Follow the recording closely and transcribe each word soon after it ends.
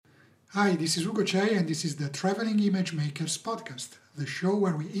Hi, this is Ugo Chai, and this is the Traveling Image Makers podcast, the show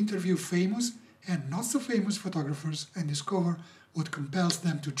where we interview famous and not so famous photographers and discover what compels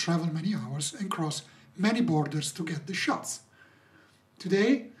them to travel many hours and cross many borders to get the shots.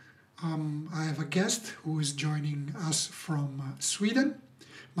 Today, I have a guest who is joining us from Sweden,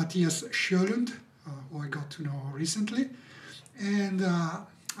 Matthias Sjölund, who I got to know recently. And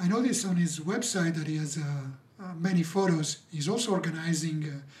I noticed on his website that he has many photos. He's also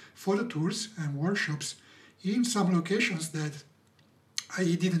organizing photo tours and workshops in some locations that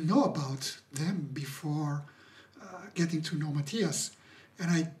I didn't know about them before getting to know Matthias.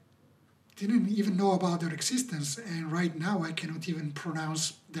 And I didn't even know about their existence. And right now, I cannot even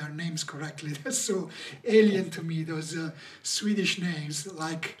pronounce their names correctly. That's so alien to me, those Swedish names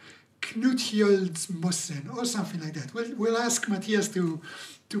like Knutjöldsmossen or something like that. We'll ask Matthias to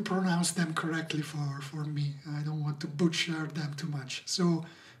pronounce them correctly for me. I don't want to butcher them too much. So,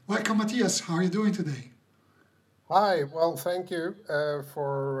 welcome, Matthias. How are you doing today? Hi, well, thank you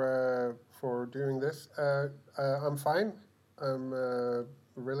for doing this. I'm fine. I'm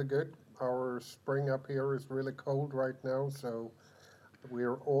really good. Our spring up here is really cold right now, so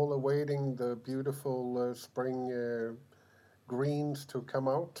we're all awaiting the beautiful spring greens to come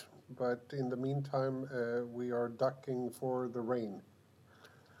out. But in the meantime, we are ducking for the rain.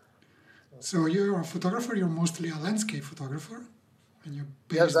 So, So, you're a photographer. You're mostly a landscape photographer, and you're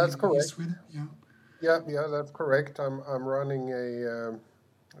yes, based that's in correct. Sweden. Yeah. Yeah, that's correct. I'm running a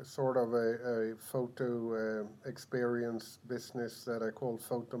sort of a photo experience business that I call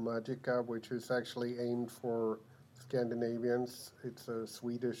Photo Magica, which is actually aimed for Scandinavians. It's a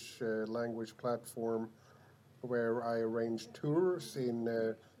Swedish language platform where I arrange tours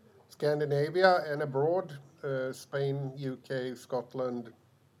in Scandinavia and abroad, Spain, UK, Scotland,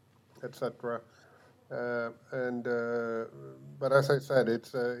 etc. And but as I said,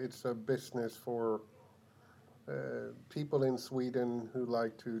 it's a business for people in Sweden who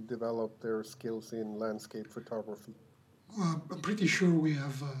like to develop their skills in landscape photography. I'm pretty sure we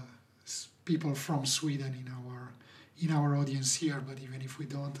have people from Sweden in our audience here. But even if we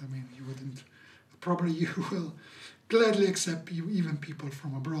don't, I mean, you wouldn't. Probably you will gladly accept even people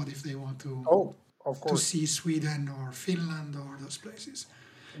from abroad if they want Oh, of to course. see Sweden or Finland or those places.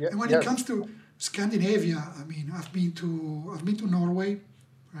 Yeah, And when it yes. comes to Scandinavia, I mean, I've been to Norway,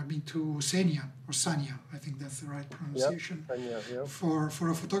 I've been to Senja or Sanya, I think that's the right Yeah. pronunciation, And yeah, yeah. for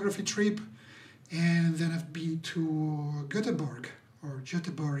a photography trip, and then I've been to Göteborg or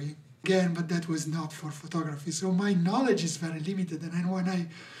Göteborg again, but that was not for photography. So my knowledge is very limited. And then when I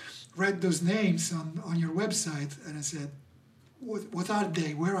read those names on your website, and I said, what are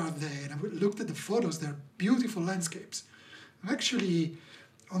they? Where are they? And I looked at the photos. They're beautiful landscapes. Actually,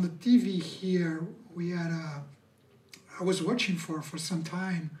 on the TV here, we had I was watching for some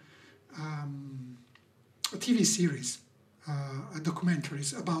time a TV series,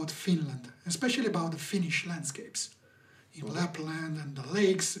 documentaries about Finland, especially about the Finnish landscapes in Hmm. Lapland and the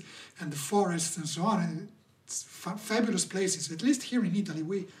lakes and the forests and so on. And it's fabulous places. At least here in Italy,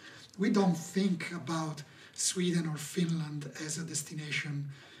 we don't think about Sweden or Finland as a destination.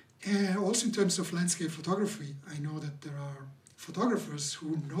 And also in terms of landscape photography, I know that there are photographers who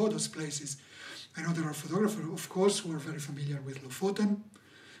know those places. I know there are photographers, of course, who are very familiar with Lofoten,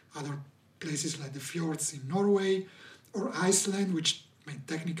 other places like the fjords in Norway or Iceland, which may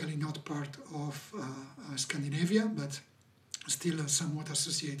technically not part of Scandinavia, but still somewhat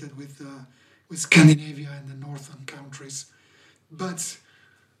associated with Scandinavia and the northern countries. But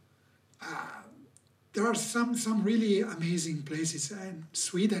there are some really amazing places, and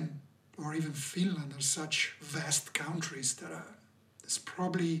Sweden or even Finland are such vast countries that there's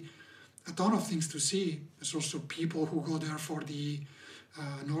probably a ton of things to see. There's also people who go there for the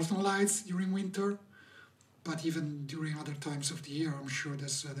northern lights during winter, but even during other times of the year, I'm sure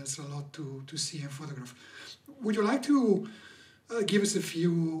there's a lot to see and photograph. Would you like to give us a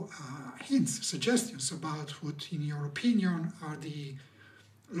few hints, suggestions about what, in your opinion, are the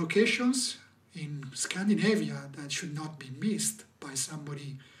locations in Scandinavia that should not be missed by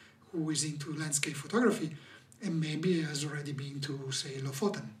somebody who is into landscape photography and maybe has already been to, say,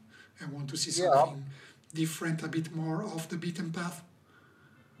 Lofoten and want to see Yeah, something different, a bit more off the beaten path?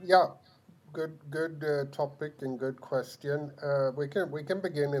 yeah. Good topic and good question. We can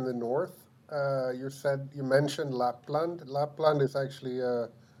begin in the north. You mentioned Lapland. Lapland is actually a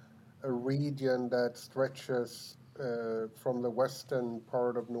region that stretches from the western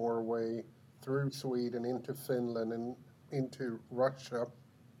part of Norway through Sweden into Finland and into Russia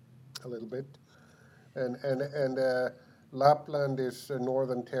a little bit. And Lapland is a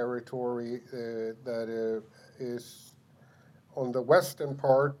northern territory that is On the western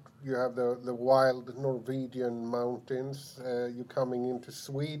part, you have the wild Norwegian mountains. You coming into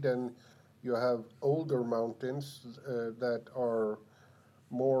Sweden, you have older mountains that are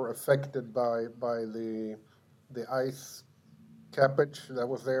more affected by the ice cappage that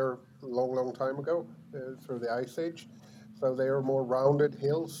was there a long, long time ago through the ice age. So they are more rounded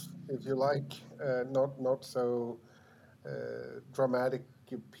hills, if you like, not so dramatic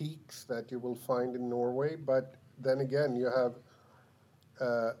peaks that you will find in Norway. But then again, you have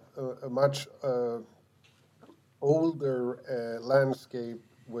a much older landscape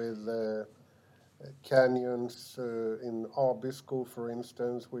with canyons in Abisko, for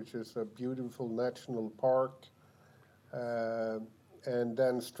instance, which is a beautiful national park. Uh, and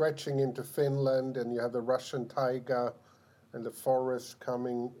then stretching into Finland, and you have the Russian taiga and the forest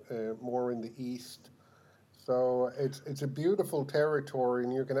coming more in the east. So it's a beautiful territory,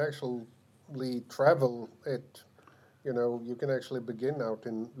 and you can actually travel it. You know, you can actually begin out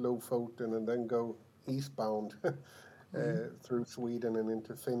in Lofoten and then go eastbound Mhm. through Sweden and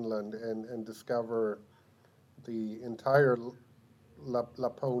into Finland and discover the entire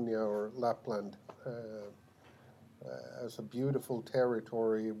Laponia or Lapland as a beautiful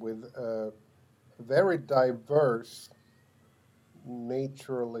territory with a very diverse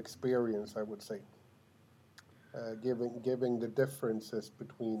natural experience, I would say, giving the differences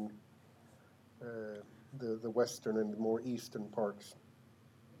between uh, the western and the more eastern parts.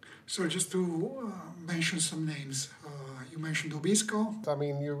 So just to mention some names, you mentioned Obisco. I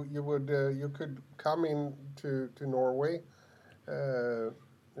mean, you could come in to Norway,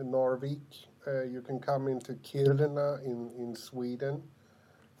 in Narvik. You can come into Kiruna in Sweden,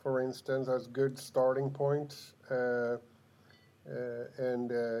 for instance, as good starting points.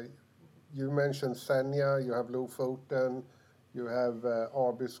 And you mentioned Senja. You have Lofoten. You have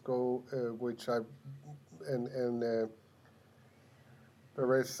Abisko, which I and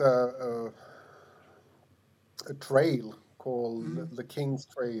there is a trail called Mm. the King's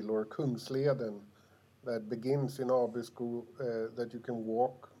Trail or Kungsleden that begins in Abisko that you can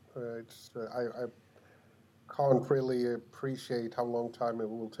walk. I can't really appreciate how long time it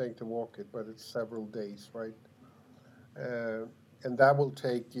will take to walk it, but it's several days, right? Uh, and that will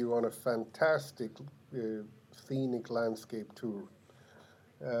take you on a fantastic scenic landscape tour.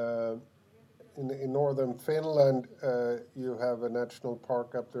 Uh, in northern Finland, you have a national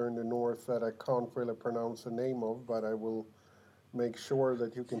park up there in the north that I can't really pronounce the name of, but I will make sure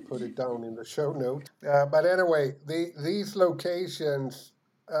that you can put it down in the show notes. But anyway, these locations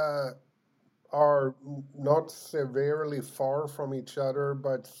uh, are not severely far from each other,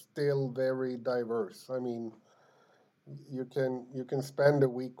 but still very diverse. I mean, you can spend a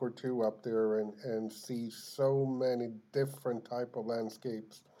week or two up there and see so many different type of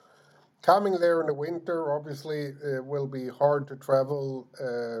landscapes. Coming there in the winter, obviously, will be hard to travel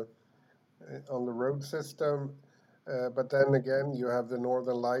on the road system. But then again, you have the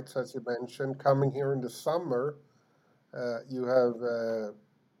Northern Lights, as you mentioned. Coming here in the summer, you have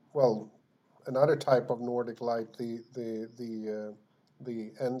well another type of Nordic light, the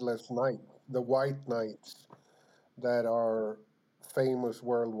endless night, the white nights that are famous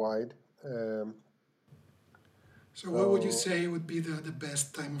worldwide. Um, So what would you so say would be the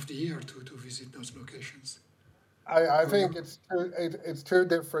best time of the year to visit those locations I for you? think it's two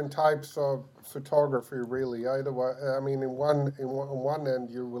different types of photography, really. Either way, I mean, on one end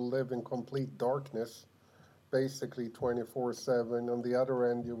you will live in complete darkness, basically 24/7. On the other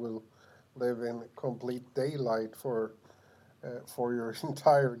end, you will live in complete daylight for your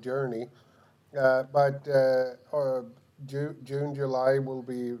entire journey. But June, July will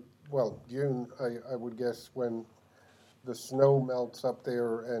be, well, June, I would guess, when the snow melts up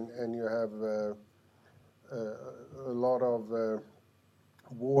there and you have a lot of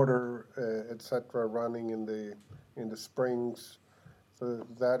water, etc., running in the springs. So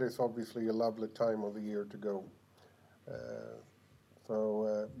that is obviously a lovely time of the year to go. Uh,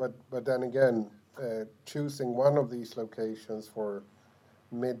 but then again, choosing one of these locations for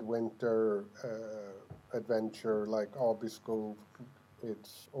midwinter adventure like Abisko,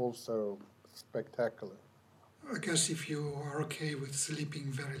 it's also spectacular. I guess if you are okay with sleeping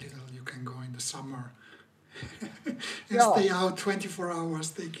very little, you can go in the summer and Yeah, stay out 24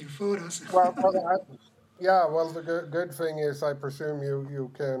 hours taking photos. yeah. Well, the good thing is, I presume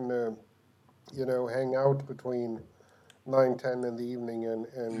you can hang out between 9, 10 in the evening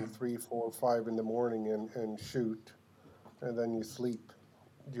Yeah, and 3, 4, 5 in the morning and shoot, and then you sleep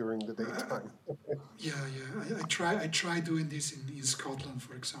during the uh, daytime. yeah. I try doing this in Scotland,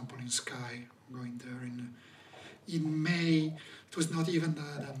 for example, in Skye, going there in May. It was not even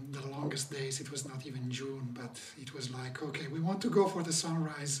the longest days. It was not even June, but it was like, okay, we want to go for the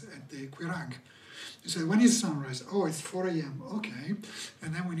sunrise at the Quirang. You said, when is sunrise? Oh, it's 4 a.m. Okay.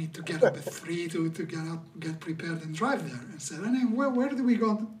 And then we need to get up at 3 to get up, get prepared and drive there. And said, and then where do we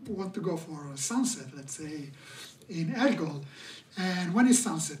want to go for a sunset? Let's say in Elgol. And when is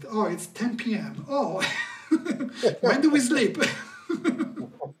sunset? Oh, it's 10 p.m. Oh, when do we sleep?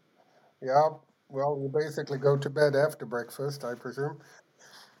 Yeah, well, you basically go to bed after breakfast, I presume.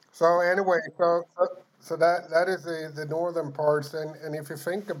 So anyway, so that is the northern parts, and if you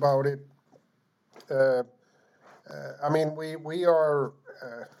think about it, uh, I mean, we are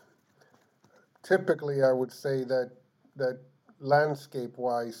typically, I would say that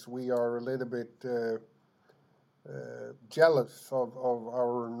landscape-wise, we are a little bit jealous of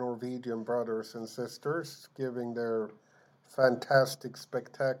our Norwegian brothers and sisters, giving their fantastic,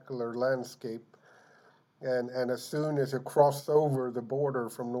 spectacular landscape. And as soon as you cross over the border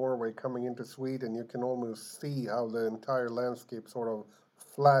from Norway coming into Sweden, you can almost see how the entire landscape sort of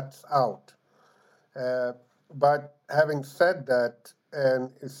flats out. Uh, but having said that,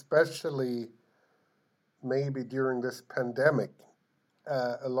 and especially maybe during this pandemic,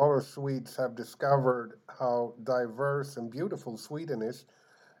 a lot of Swedes have discovered how diverse and beautiful Sweden is.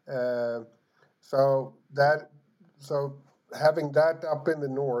 Uh, so that so having that up in the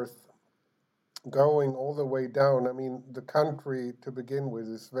north, going all the way down. I mean, the country to begin with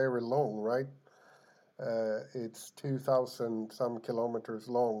is very long, right? It's 2,000 some kilometers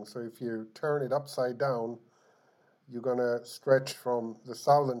long. So if you turn it upside down, you're going to stretch from the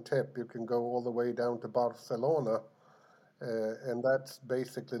southern tip. You can go all the way down to Barcelona, and that's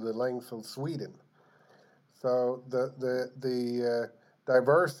basically the length of Sweden. So the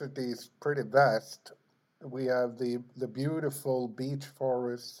diversity is pretty vast. We have the beautiful beech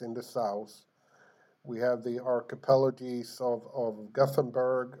forests in the south. We have the archipelages of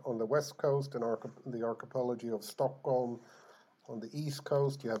Gothenburg on the west coast and the archipelago of Stockholm on the east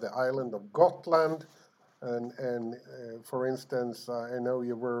coast. You have the island of Gotland. And for instance, I know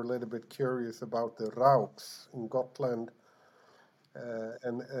you were a little bit curious about the Rauks in Gotland.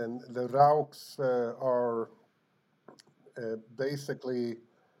 And the Rauks are basically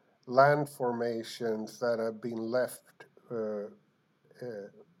land formations that have been left uh,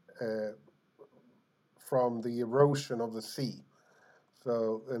 uh, from the erosion of the sea.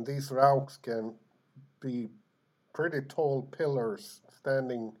 So, and these rauks can be pretty tall pillars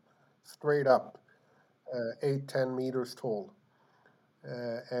standing straight up, 8, 10 meters tall.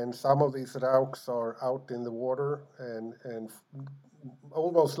 And some of these rauks are out in the water and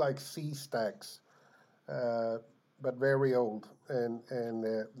almost like sea stacks, uh, but very old. And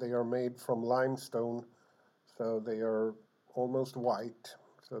they are made from limestone, so they are almost white.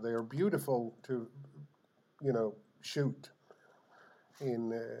 So they are beautiful to, shoot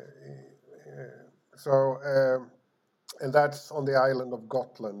in. So, and that's on the island of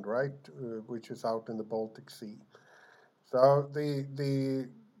Gotland, right, which is out in the Baltic Sea. So the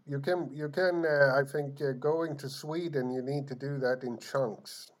you can I think going to Sweden, you need to do that in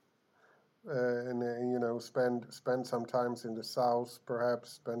chunks, and spend some times in the south,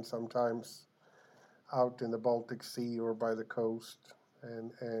 perhaps spend some times out in the Baltic Sea or by the coast,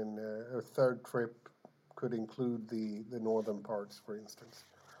 and a third trip could include the northern parts, for instance,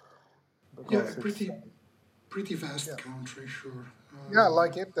 Yeah, because it's pretty vast yeah. country, sure. Yeah,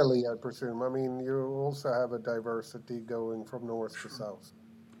 like Italy, I presume. I mean, you also have a diversity going from north to Sure. south.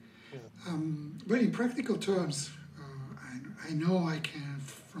 Yeah, But in practical terms, I know I can,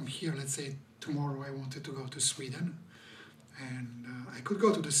 from here, let's say tomorrow I wanted to go to Sweden, and I could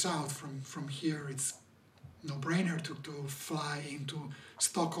go to the south from here. It's no brainer to fly into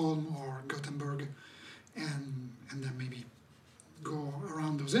Stockholm or Gothenburg and then maybe go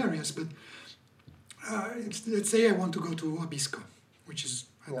around those areas. But let's say I want to go to Abisko, which is,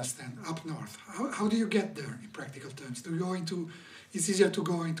 I yeah, understand, up north. How do you get there in practical terms? Do you go into, it's easier to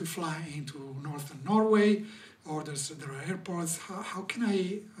go into fly into northern Norway, or there are airports. How can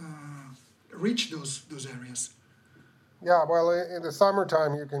I reach those areas? yeah. Well, in the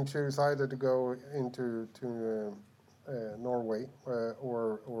summertime, you can choose either to go into to Norway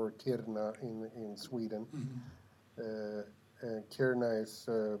or Kiruna in Sweden. Kiruna is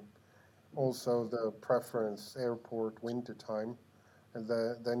also the preference airport wintertime, and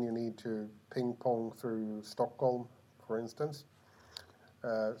then you need to ping pong through Stockholm, for instance.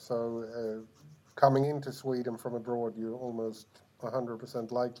 So coming into Sweden from abroad, you almost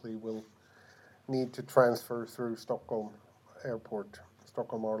 100% likely will need to transfer through Stockholm Airport,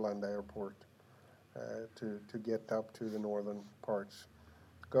 Stockholm Arlanda Airport, to get up to the northern parts.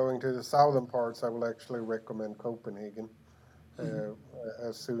 Going to the southern parts, I will actually recommend Copenhagen uh,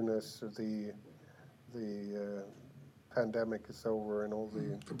 as soon as the pandemic is over and all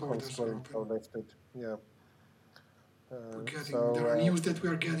the The borders are constraints are open. lifted. Yeah. There are So news that we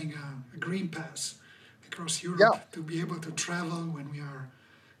are getting a green pass across Europe yeah, to be able to travel when we are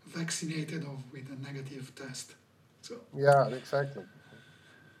vaccinated or with a negative test. So, yeah, exactly.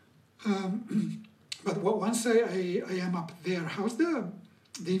 but once I am up there, how's the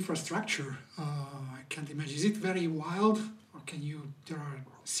infrastructure? I can't imagine. Is it very wild, or can you? There are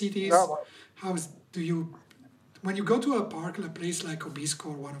cities. No, How's do you when you go to a park, a place like Obisco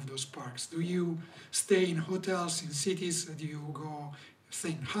or one of those parks? Do you stay in hotels in cities? Do you go stay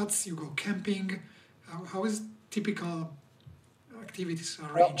in huts? You go camping? How is typical activities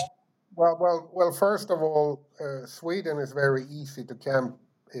arranged? well. First of all, Sweden is very easy to camp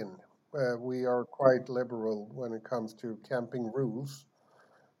in. We are quite liberal when it comes to camping rules,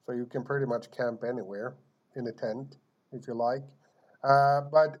 so you can pretty much camp anywhere in a tent if you like.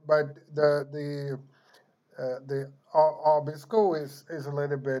 But the Abisko is a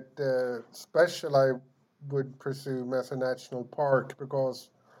little bit special, I would presume, as a national park because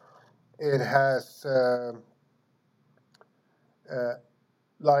it has uh,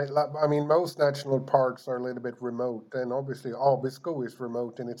 I mean, most national parks are a little bit remote, and obviously Abisko is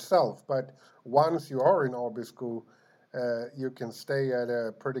remote in itself. But once you are in Abisko, you can stay at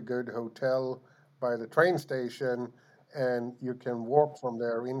a pretty good hotel by the train station, and you can walk from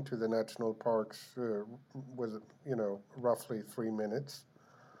there into the national parks with roughly 3 minutes,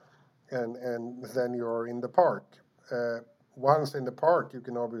 and then you're in the park. Uh, Once in the park, you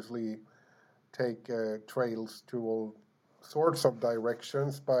can obviously take trails to all sorts of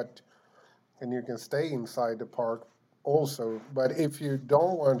directions, but and you can stay inside the park also. But if you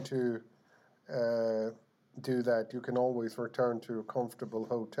don't want to uh, do that, you can always return to a comfortable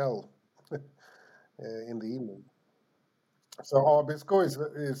hotel in the evening. So Abisko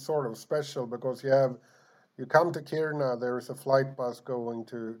is sort of special because you come to Kiruna, there is a flight bus going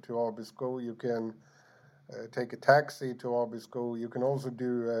to Abisko. You can take a taxi to Abisko. You can also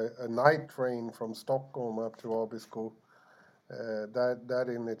do a night train from Stockholm up to Abisko. That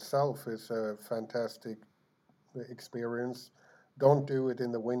in itself is a fantastic experience. Don't do it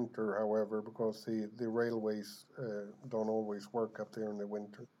in the winter, however, because the railways don't always work up there in the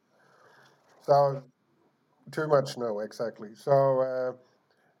winter. So too much snow, exactly. So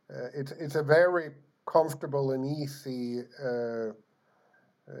it's a very comfortable and easy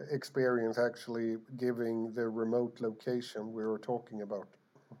experience, actually, giving the remote location we were talking about.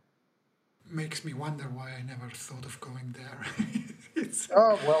 Makes me wonder why I never thought of going there. it's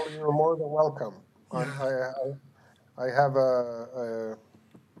Oh well, you're more than welcome. I yeah, I, I have a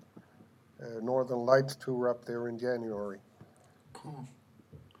Northern Lights tour up there in January. cool.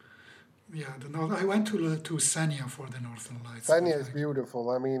 Yeah, the north. I went to Sanya for the Northern Lights, but Sanya is beautiful.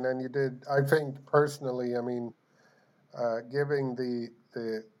 I mean, and you did. I think personally, I mean, giving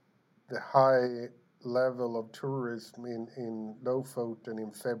the high level of tourism in Lofoten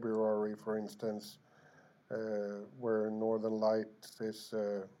in February, for instance, where Northern Lights is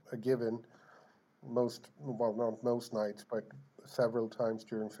a given well, not most nights, but several times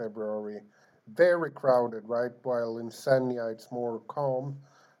during February. Very crowded, right? While in Senya it's more calm.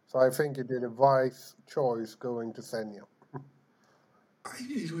 So I think you did a wise choice going to Senya.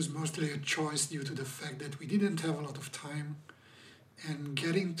 it was mostly a choice due to the fact that we didn't have a lot of time, and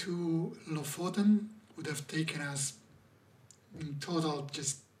getting to Lofoten would have taken us in total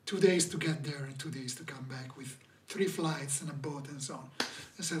just 2 days to get there and 2 days to come back with three flights and a boat and so on.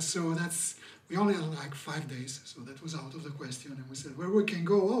 I said, so that's we only had like 5 days, so that was out of the question. And we said, where we can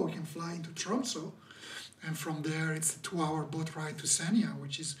go? Oh, we can fly into Tromso, and from there it's a 2 hour boat ride to Sanya,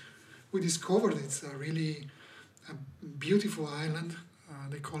 which is we discovered it's a really a beautiful island.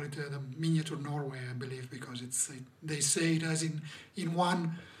 They call it the miniature Norway, I believe, because they say it has in one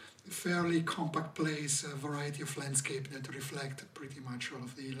fairly compact place a variety of landscape that reflect pretty much all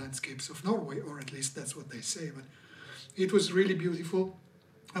of the landscapes of Norway, or at least that's what they say. But it was really beautiful.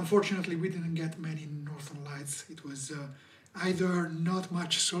 Unfortunately, we didn't get many northern lights. It was either not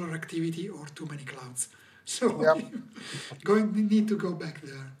much solar activity or too many clouds. So Yep. need to go back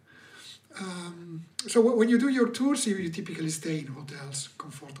there. So when you do your tours, you typically stay in hotels,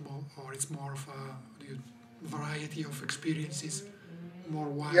 comfortable, or it's more of variety of experiences, more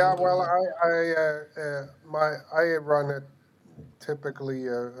Yeah. wild Well, or I run typically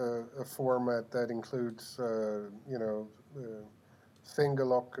a format that includes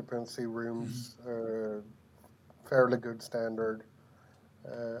single occupancy rooms, fairly good standard.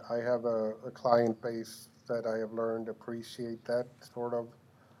 I have a client base that I have learned appreciate that sort of.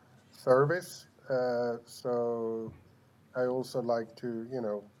 service. So I also like to,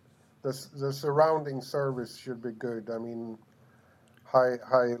 the surrounding service should be good. I mean,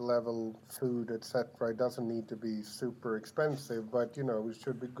 high level food, etc. It doesn't need to be super expensive, but it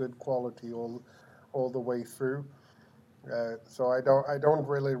should be good quality all the way through. So I don't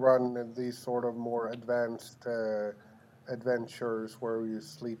really run these sort of more advanced adventures where you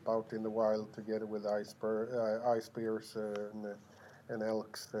sleep out in the wild together with ice bears and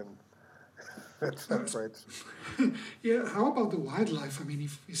elks and Uh, etc. yeah, how about the wildlife? I mean,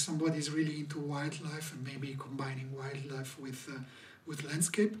 if somebody's really into wildlife and maybe combining wildlife with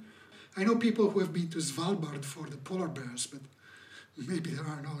landscape, I know people who have been to Svalbard for the polar bears, but maybe there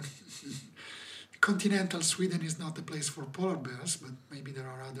are no. Continental Sweden is not the place for polar bears, but maybe there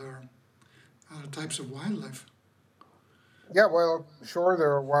are other types of wildlife. Yeah, well, sure,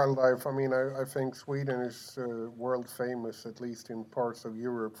 there are wildlife. I mean, I think Sweden is world famous, at least in parts of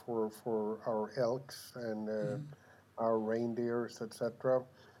Europe, for our elks and our reindeers, etc.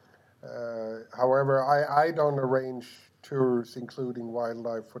 However, I don't arrange tours including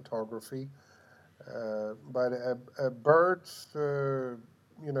wildlife photography, but birds,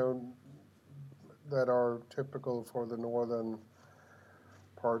 you know, that are typical for the northern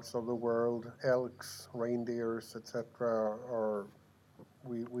parts of the world, elks, reindeers, etc., are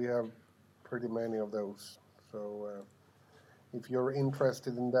we have pretty many of those. So if you're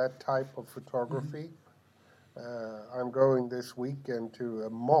interested in that type of photography, I'm going this weekend to a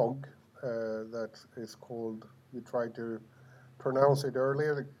MOG that is called. You try to pronounce it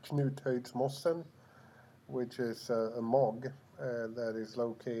earlier, the Knuthöjdsmossen, which is a MOG that is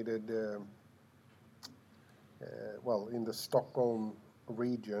located well in the Stockholm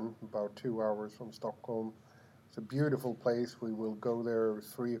region, about 2 hours from Stockholm. It's a beautiful place. We will go there at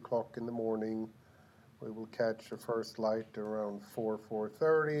 3 o'clock in the morning. We will catch the first light around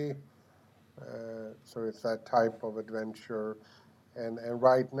 4:30. So it's that type of adventure. And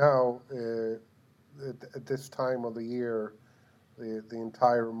right now, at this time of the year, the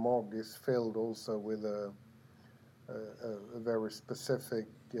entire MOG is filled also with a very specific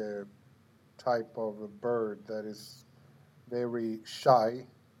type of a bird that is very shy.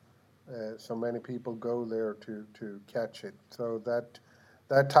 So many people go there to catch it. So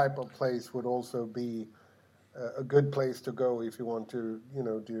that type of place would also be a good place to go if you want to,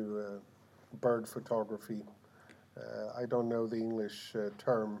 do bird photography. I don't know the English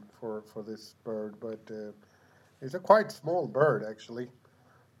term for this bird, but it's a quite small bird actually.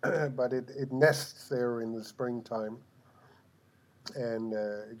 But it nests there in the springtime, and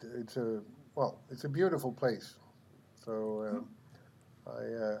it's a beautiful place. So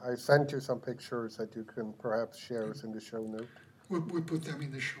I sent you some pictures that you can perhaps share us in the show note. We put them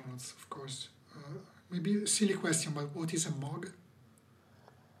in the show notes, of course. Maybe a silly question, but what is a MOG?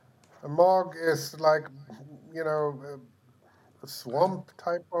 A MOG is like, a swamp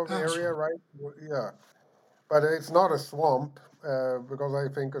type of Ah, area, sorry. right? Yeah, but it's not a swamp because I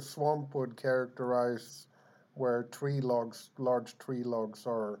think a swamp would characterize where large tree logs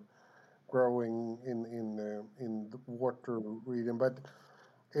are growing in the water region. But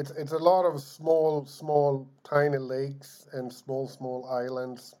it's a lot of small, tiny lakes and small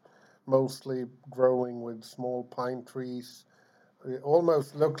islands, mostly growing with small pine trees. It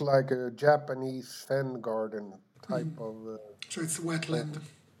almost looked like a Japanese fen garden type of. So it's Uh, wetland.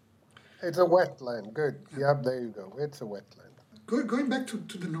 it's a wetland. Good. Yeah. Yep, there you go. It's a wetland. Going back to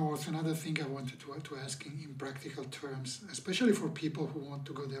the north, another thing I wanted to ask in practical terms, especially for people who want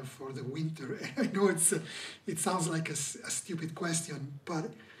to go there for the winter. I know it sounds like a stupid question,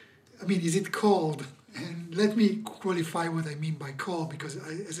 but I mean, is it cold? And let me qualify what I mean by cold, because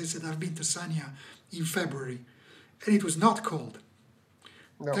as I said, I've been to Sanya in February, and it was not cold.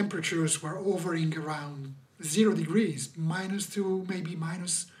 No. Temperatures were hovering around 0 degrees, -2, maybe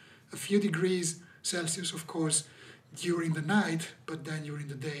minus a few degrees Celsius, of course, during the night, but then during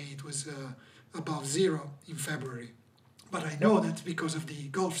the day it was above zero in February. But I know Yep. that's because of the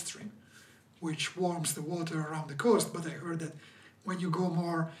Gulf Stream, which warms the water around the coast. But I heard that when you go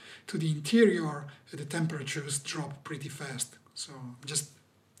more to the interior, the temperatures drop pretty fast. So just,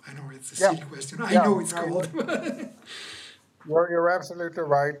 I know it's a Yeah. silly question. I Yeah. know it's No, cold. you're absolutely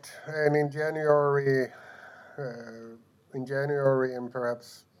right. And in January and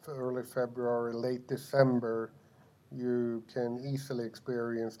perhaps early February, late December, you can easily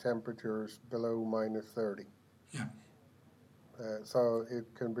experience temperatures below -30. Yeah, So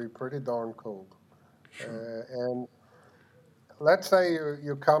it can be pretty darn cold. sure. And let's say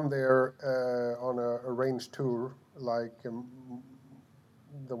you come there on a arranged tour, like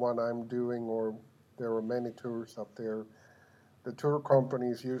the one I'm doing, or there are many tours up there. the tour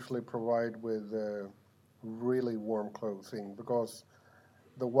companies usually provide with really warm clothing because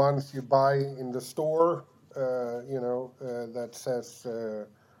the ones you buy in the store, that says the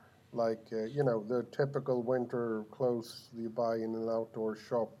typical winter clothes you buy in an outdoor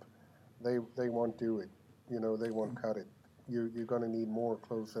shop, they won't do it. They won't cut it. You're going to need more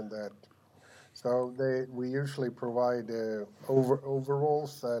clothes than that. So we usually provide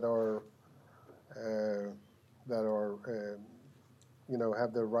overalls uh, that are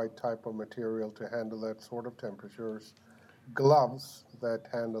have the right type of material to handle that sort of temperatures. Gloves that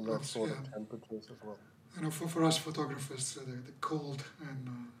handle that Gloves, sort yeah. of temperatures as well. I know for us photographers, the cold and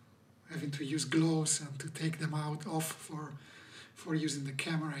having to use gloves and to take them out off for using the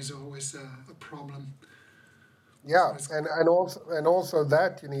camera is always a problem. So Yeah, it's and also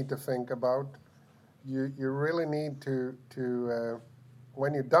that you need to think about. You really need to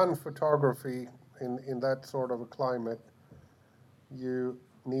when you're done photography in that sort of a climate, you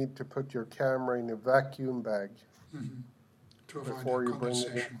need to put your camera in a vacuum bag mhm, to avoid the before you bring it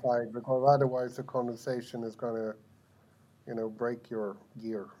condensation. inside, because otherwise the condensation is going to break your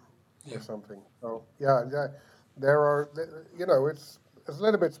gear Yeah. or something. So yeah, there are it's a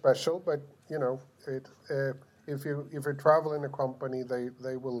little bit special, but it if you travel in a company,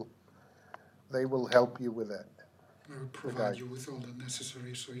 they will help you with that. The Provide guide. you with all the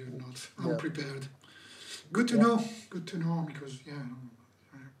necessary so you're not Yeah, unprepared. Good to yeah. know. Good to know because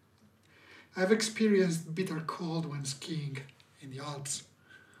I've experienced bitter cold when skiing in the Alps,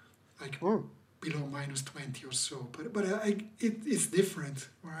 like Mm. below -20 or so. But it's different,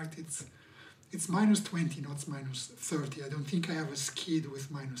 right? It's -20, not -30. I don't think I ever skied with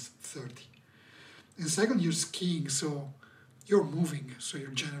 -30. And second, you're skiing, so you're moving, so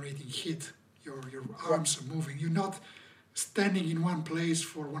you're generating heat. Your Yeah. arms are moving. You're not standing in one place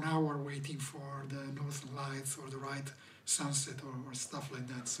for 1 hour waiting for the northern lights or the right sunset or stuff like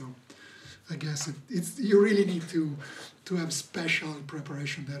that. So I guess it's you really need to have special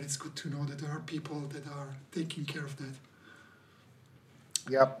preparation there. It's good to know that there are people that are taking care of that.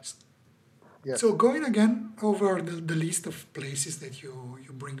 Yep. So Yes. going again over the list of places that you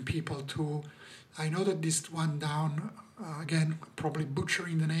bring people to, I know that this one down, again, probably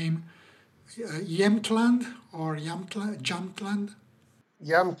butchering the name, Jämtland or Jamtland.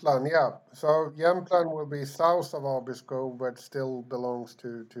 Jämtland, yeah. So Jämtland will be south of Abisko, but still belongs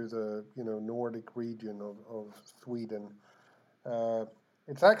to the Nordic region of Sweden. Uh,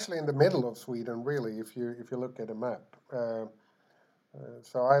 it's actually in the middle of Sweden, really, if you look at a map.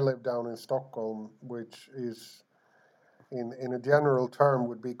 So I live down in Stockholm, which is in a general term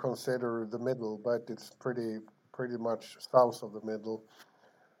would be considered the middle, but it's pretty much south of the middle.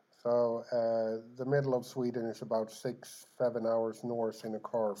 So the middle of Sweden is about 6-7 hours north in a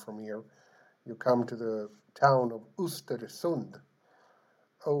car from here. You come to the town of Östersund,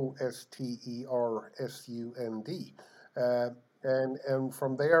 Ostersund, and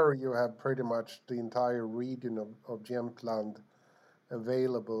from there you have pretty much the entire region of Jämtland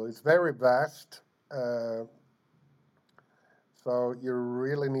available. It's very vast, uh, so you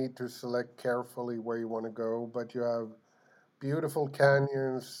really need to select carefully where you want to go. But you have beautiful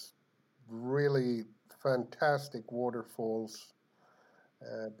canyons, really fantastic waterfalls,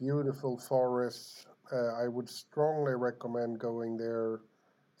 beautiful forests. I would strongly recommend going there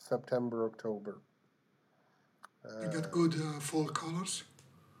September, October. You got Uh, good fall colors.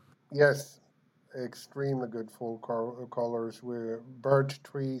 yes, extremely good full colors with birch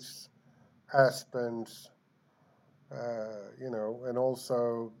trees, aspens, and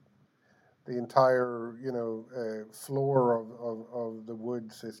also the entire, floor of the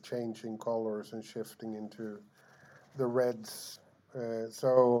woods is changing colors and shifting into the reds.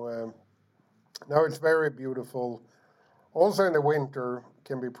 So now it's very beautiful. Also in the winter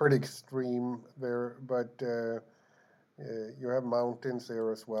can be pretty extreme there, but you have mountains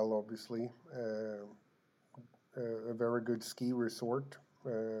there as well, obviously. A very good ski resort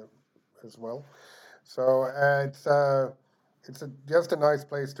as well. So just a nice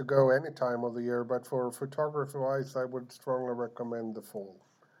place to go any time of the year. But for photography wise, I would strongly recommend the fall.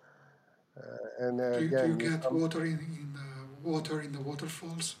 And Do you again, get water in the water in the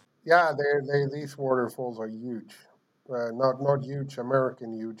waterfalls? yeah, these waterfalls are huge. Not huge,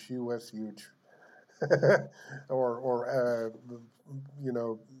 American huge, U.S. huge, or you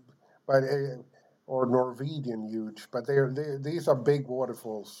know, but or Norwegian huge. But these are big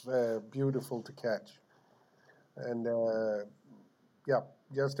waterfalls, beautiful to catch, and yeah,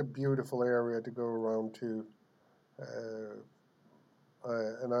 just a beautiful area to go around to. Uh,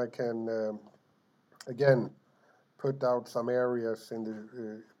 and I can again put out some areas in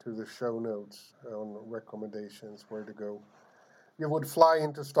the to the show notes on recommendations where to go. you would fly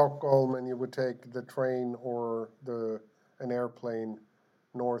into Stockholm and you would take the train or an airplane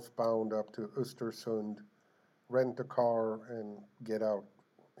northbound up to Östersund, rent a car, and get out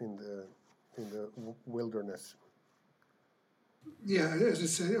in the wilderness. Yeah, as I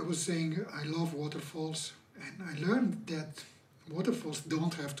said, I was saying, I love waterfalls, and I learned that waterfalls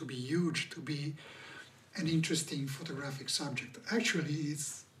don't have to be huge to be an interesting photographic subject. Actually,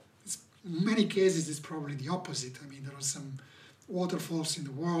 it's in many cases it's probably the opposite. I mean, there are some waterfalls in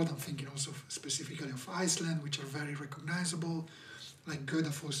the world. I'm thinking also specifically of Iceland, which are very recognizable, like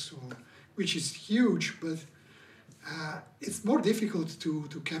Godafoss, which is huge, but it's more difficult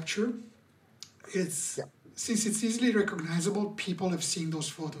to capture. It's Yeah. since it's easily recognizable, people have seen those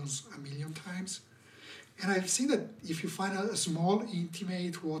photos a million times. And I've seen that if you find a small,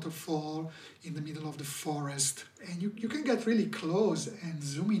 intimate waterfall in the middle of the forest, and you can get really close and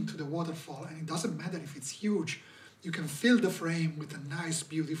zoom into the waterfall, and it doesn't matter if it's huge, you can fill the frame with a nice,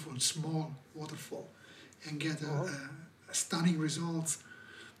 beautiful, small waterfall and get Mhm. a stunning result.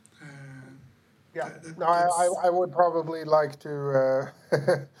 Uh, Yeah. No, that's, I would probably like to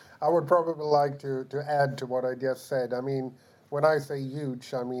I would probably like to add to what I just said. I mean, when I say huge,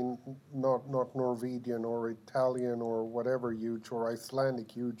 I mean not Norwegian or Italian or whatever huge or Icelandic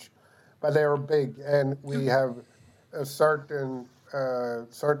huge, but they are big, and we have a certain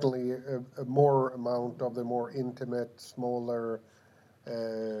certainly a more amount of the more intimate, smaller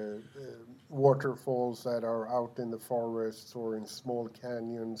waterfalls that are out in the forests or in small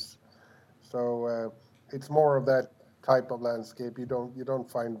canyons. So it's more of that type of landscape. You don't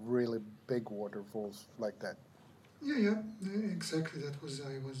find really big waterfalls like that. exactly. That was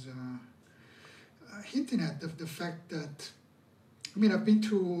I was hinting at the fact that I mean I've been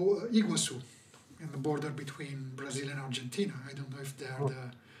to Iguazu in the border between Brazil and Argentina. I don't know if they are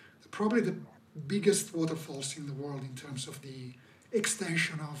Mm. probably the biggest waterfalls in the world in terms of the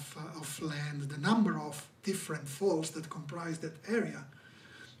extension of land, the number of different falls that comprise that area,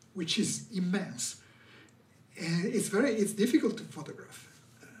 which is immense. And it's difficult to photograph.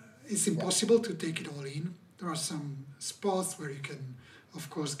 It's Yeah. impossible to take it all in. There are some spots where you can, of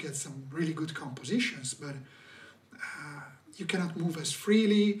course, get some really good compositions, but you cannot move as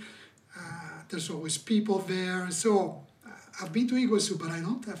freely. There's always people there. So I've been to Iguazu, but I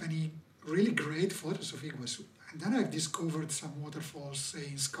don't have any really great photos of Iguazu. And then I've discovered some waterfalls, say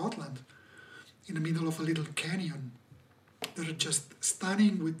in Scotland, in the middle of a little canyon. They're just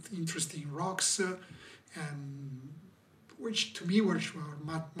stunning with interesting rocks, and which to me were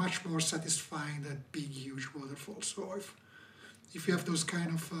much more satisfying than big, huge waterfalls. So if you have those kind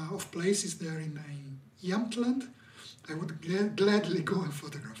of places there in Jämtland, I would gladly go and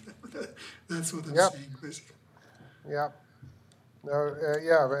photograph them. That's what I'm Yeah. saying, basically. Yeah. No.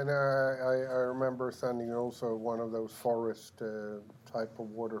 Yeah. And I remember sending also one of those forest type of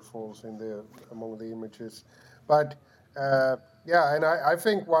waterfalls in the among the images, but. Yeah, and I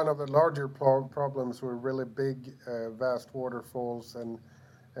think one of the larger problems with really big, vast waterfalls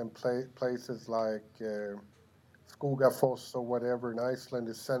and places like Skogafoss or whatever in Iceland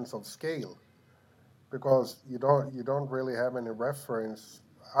is sense of scale, because you don't really have any reference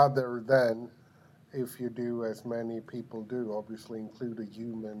other than if you do as many people do, obviously include a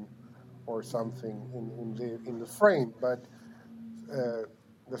human or something in the frame, but uh,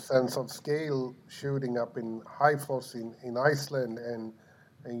 the sense of scale shooting up in Hyfoss in Iceland,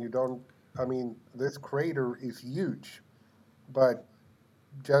 and you don't. I mean, this crater is huge, but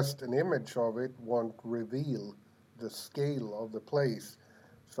just an image of it won't reveal the scale of the place.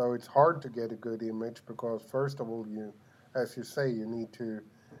 So it's hard to get a good image because, first of all, as you say, you need to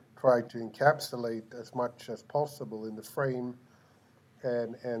try to encapsulate as much as possible in the frame,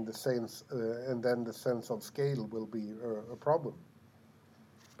 and the sense, and then the sense of scale will be a problem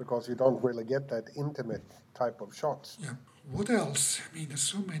because you don't really get that intimate type of shots. Yeah. What else? I mean, there's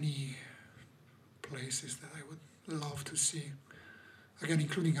so many places that I would love to see. Again,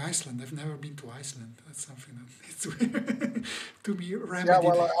 including Iceland. I've never been to Iceland. That's something that needs to be Yeah,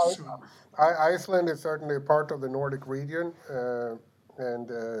 remedied well, soon. Iceland is certainly a part of the Nordic region, and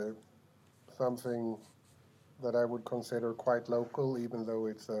something that I would consider quite local, even though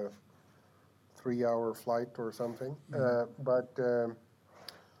it's a 3-hour flight or something. But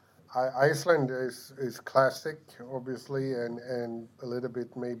Iceland is classic, obviously, and a little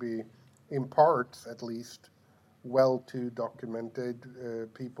bit maybe in parts at least well too documented.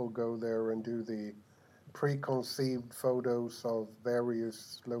 People go there and do the preconceived photos of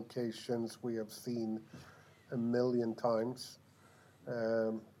various locations we have seen a million times.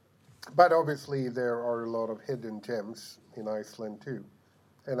 Um, but obviously, there are a lot of hidden gems in Iceland too.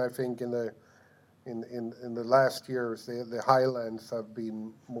 And I think in the in the last years, the highlands have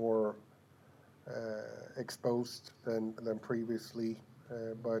been more exposed than previously,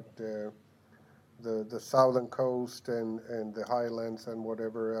 but the southern coast and the highlands and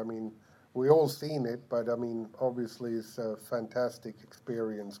whatever. I mean, we all seen it, but I mean, obviously, it's a fantastic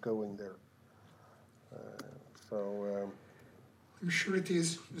experience going there. So I'm sure it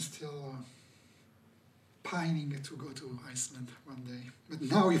is. I'm still pining to go to Iceland one day. But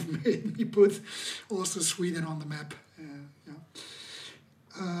now you've made me put also Sweden on the map. Yeah.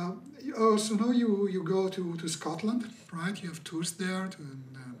 So now you go to Scotland, right? You have tours there to the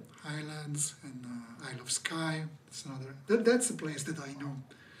Highlands and Isle of Skye. That's a place that I know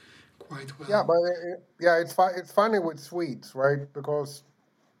quite yeah, well. but yeah, it's funny with Swedes, right? Because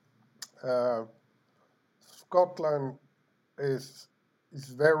uh, Scotland is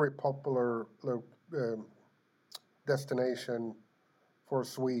very popular um, destination for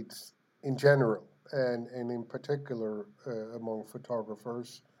Swedes in general, and in particular among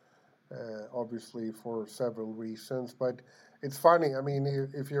photographers, obviously for several reasons. But it's funny. I mean,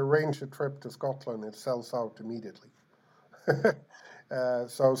 if you arrange a trip to Scotland, it sells out immediately.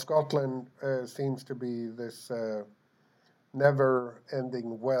 So Scotland seems to be this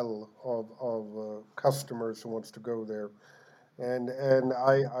never-ending well of customers who wants to go there, and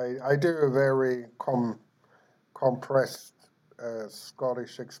I do a very compressed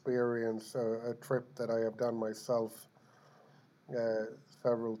Scottish experience, a trip that I have done myself uh,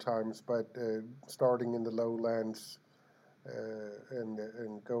 several times, but starting in the lowlands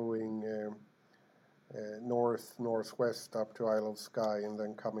and going northwest up to Isle of Skye, and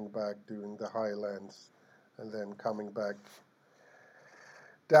then coming back doing the highlands, and then coming back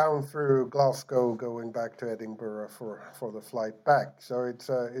down through Glasgow, going back to Edinburgh for the flight back. So it's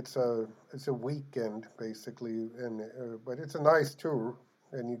a weekend basically, and but it's a nice tour,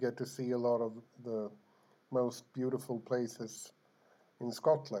 and you get to see a lot of the most beautiful places in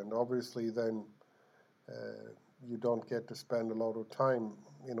Scotland. Obviously, then you don't get to spend a lot of time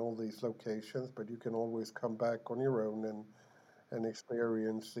in all these locations, but you can always come back on your own and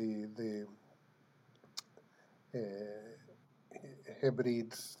experience the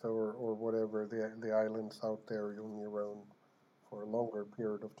Hebrides or whatever the islands out there on your own for a longer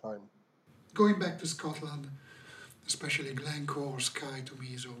period of time. Going back to Scotland, especially Glencoe or Skye, to me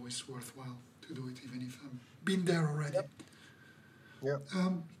is always worthwhile to do it, even if I've been there already. Yep. Yeah.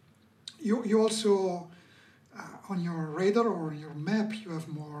 You also on your radar or on your map, you have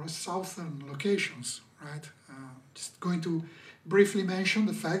more southern locations, right? Just going to briefly mention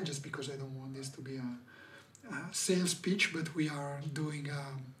the fact, just because I don't want this to be a sales pitch, but we are doing a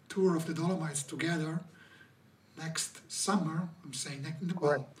tour of the Dolomites together next summer. I'm saying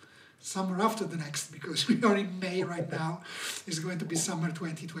Correct. summer after the next because we are in May right now. It's going to be summer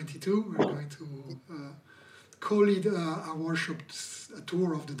 2022. We're going to co-lead a workshop, a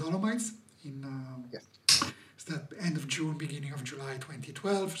tour of the Dolomites in Yes. it's that end of June, beginning of July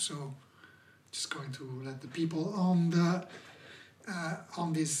 2012. So just going to let the people on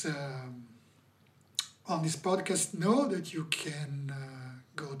this podcast know that you can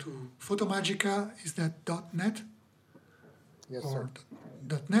go to Photomagica. Is that .net Yes, sir. or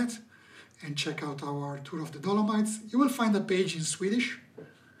 .net and check out our tour of the Dolomites. You will find a page in Swedish.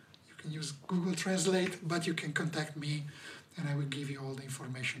 You can use Google Translate, but you can contact me and I will give you all the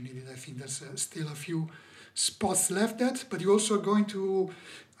information needed. I think there's still a few spots left at, but you're also going to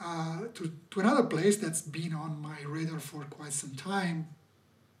another place that's been on my radar for quite some time,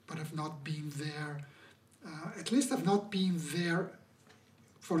 but I've not been there. At least I've not been there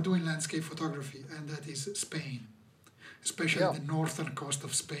for doing landscape photography, and that is Spain, especially Yeah. the northern coast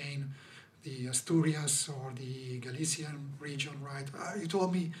of Spain, the Asturias or the Galician region, right? You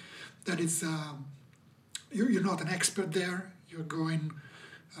told me that it's you're not an expert there. You're going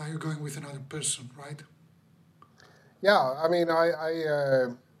with another person, right? Yeah. I mean,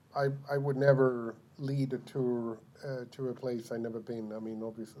 I would never lead a tour to a place I never been. I mean,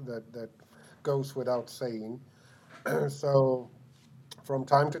 obviously that goes without saying. So from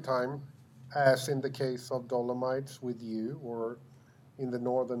time to time, as in the case of Dolomites with you, or in the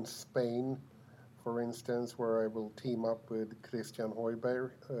northern Spain, for instance, where I will team up with Christian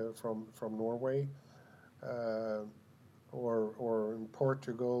Hoiberg from Norway, uh, or in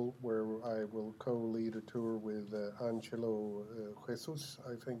Portugal, where I will co-lead a tour with Angelo Jesus,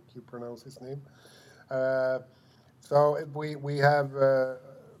 I think you pronounce his name. Uh, we have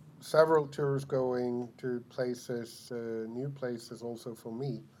several tours going to places, new places also for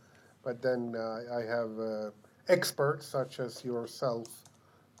me. But then I have experts such as yourself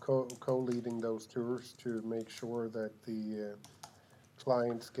co-leading those tours to make sure that the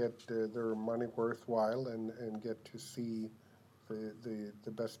clients get their money worthwhile and get to see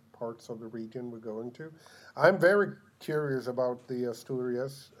the best parts of the region we're going to. I'm very curious about the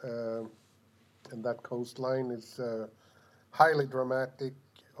Asturias, and that coastline is highly dramatic,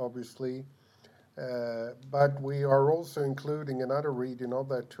 obviously. But we are also including another region of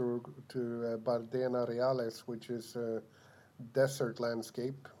that tour to Bardena Reales, which is a desert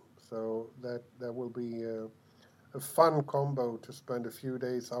landscape. So that will be a fun combo to spend a few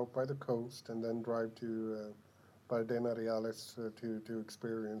days out by the coast and then drive to Bardena Reales to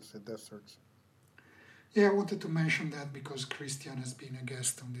experience the deserts. Yeah, I wanted to mention that because Christian has been a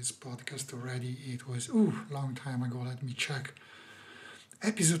guest on this podcast already. It was, long time ago. Let me check.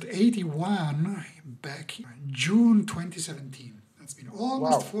 Episode 81, back in June 2017. That's been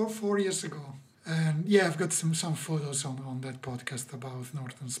almost Wow. 4 years ago. And yeah, I've got some photos on that podcast about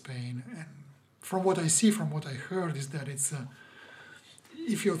northern Spain. And from what I see, from what I heard, is that it's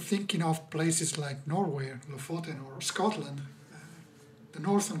if you're thinking of places like Norway, Lofoten, or Scotland, the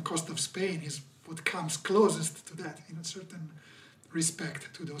northern coast of Spain is what comes closest to that in a certain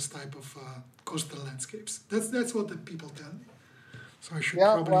respect to those type of coastal landscapes. That's what the people tell me. So I should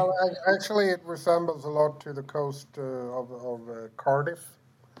Yeah, probably. well, actually, it resembles a lot to the coast of Cardiff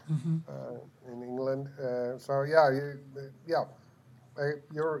uh, in England. So yeah, yeah,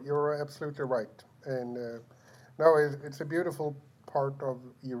 you're absolutely right. And no, it's a beautiful part of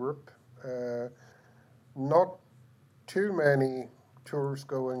Europe. Uh, Not too many tours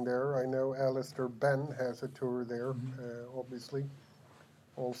going there. I know Alistair Ben has a tour there, obviously,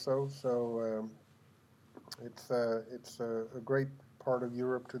 also. So it's a great part of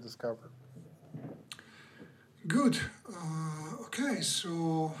Europe to discover. Good. Okay,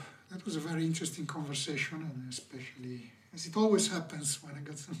 so that was a very interesting conversation, and especially as it always happens when I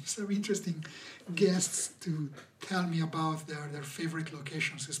got some interesting guests to tell me about their favorite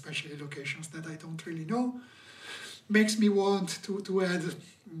locations, especially locations that I don't really know, makes me want to add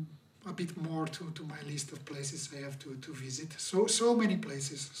a bit more to my list of places I have to visit. So many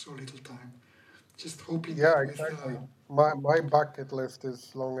places, so little time. Just hoping Yeah, that with exactly. My bucket list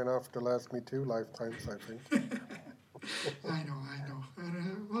is long enough to last me two lifetimes, I think. I know,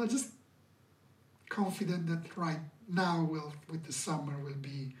 and well, just confident that right now, will with the summer, will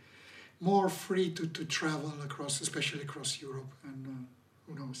be more free to travel across, especially across Europe, and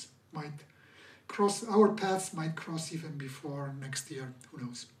who knows, might cross our paths might cross even before next year. Who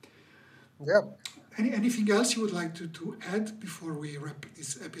knows? Yeah. Anything else you would like to add before we wrap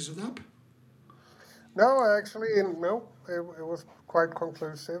this episode up? No, actually, no. It was quite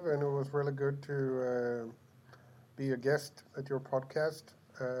conclusive, and it was really good to be a guest at your podcast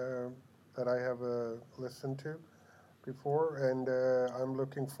that I have listened to before, and I'm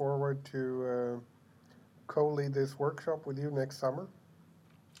looking forward to co-lead this workshop with you next summer.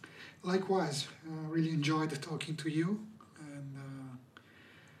 Likewise, really enjoyed talking to you, and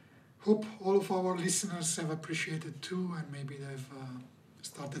hope all of our listeners have appreciated too, and maybe they've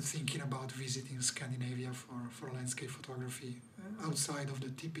started thinking about visiting Scandinavia for landscape photography outside of the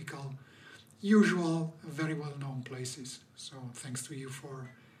typical, usual, very well known places. So thanks to you for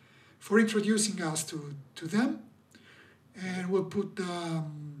introducing us to them, and we'll put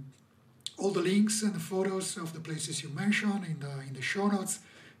all the links and the photos of the places you mentioned in the show notes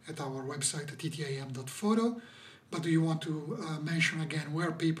at our website at ttam.photo. But do you want to mention again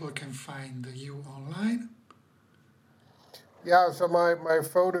where people can find you online? Yeah, so my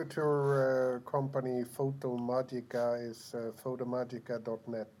photo tour company, Photomagica, is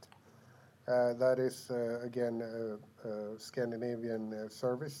photomagica.net. That is, again, a Scandinavian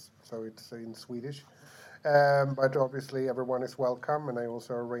service, so it's in Swedish. But obviously, everyone is welcome, and I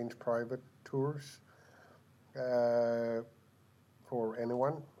also arrange private tours uh, for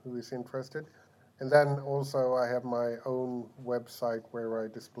anyone who is interested. And then also, I have my own website where I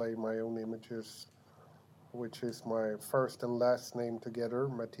display my own images, which is my first and last name together,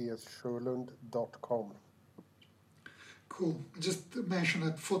 matthiassjölund.com. Cool. Just mention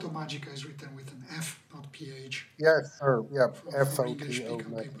that Photomagica is written with an F, not PH, Yes, sir. Yep, for English FOTO speaking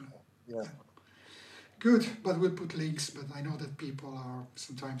people. Magica. Yeah. Good, but we'll put links. But I know that people are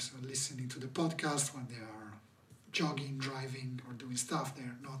sometimes listening to the podcast when they are jogging, driving, or doing stuff.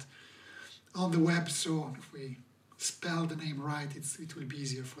 They're not on the web, so if we spell the name right, it will be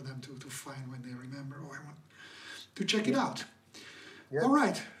easier for them to find when they remember. Oh, I want to check it Yep. out. Yep. All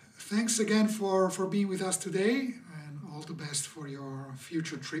right. Thanks again for being with us today, and all the best for your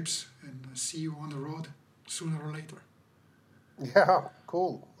future trips. And see you on the road sooner or later. Yeah,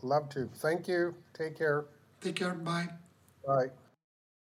 cool. Love to. Thank you. Take care. Take care. Bye. Bye.